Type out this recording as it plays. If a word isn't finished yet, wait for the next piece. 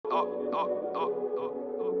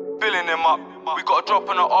Filling him up. We got a drop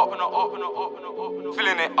on the up.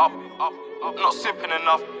 Filling it up. Not sipping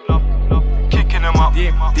enough. Kicking him up.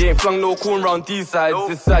 They ain't flung no corn round these sides.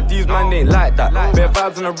 This side, these man ain't like that. Bare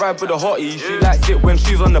vibes on the ride with a hottie. She likes it when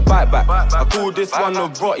she's on the bike back. I call this one a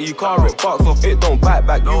rotty. Car it bucks off, it don't bite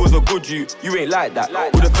back. You was a good you ain't like that.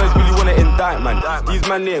 With the feds really wanna indict, man. These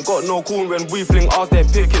man ain't got no corn when we fling ours, they're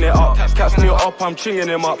picking it up. Catch me up, I'm chinging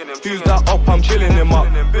him up. Who's that up, I'm chilling him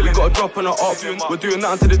up. We got a drop on the up. We're doing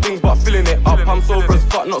nothing to the things but filling it up. I'm sober as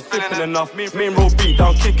fuck, not sipping enough. Main road beat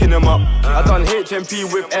down, kicking him up. I done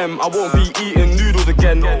HMP with M, I won't be eating noodles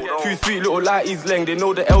again. Too sweet little lighties leng, they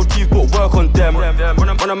know the LTs put work on them.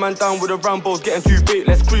 When a man down with the Rambos, getting too big,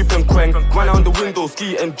 let's creep and quang. Man out the window,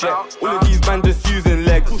 ski and jet. All of these man just using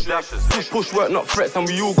legs. Push work, not threats, and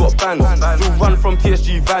we all got bands. Still run from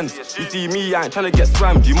TSG vans. You see me, I ain't trying to get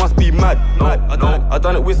swammed, you must be mad. I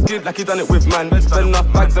done it with Skid like he done it with man. Spend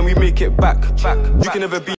enough bags and we make it back. You can never be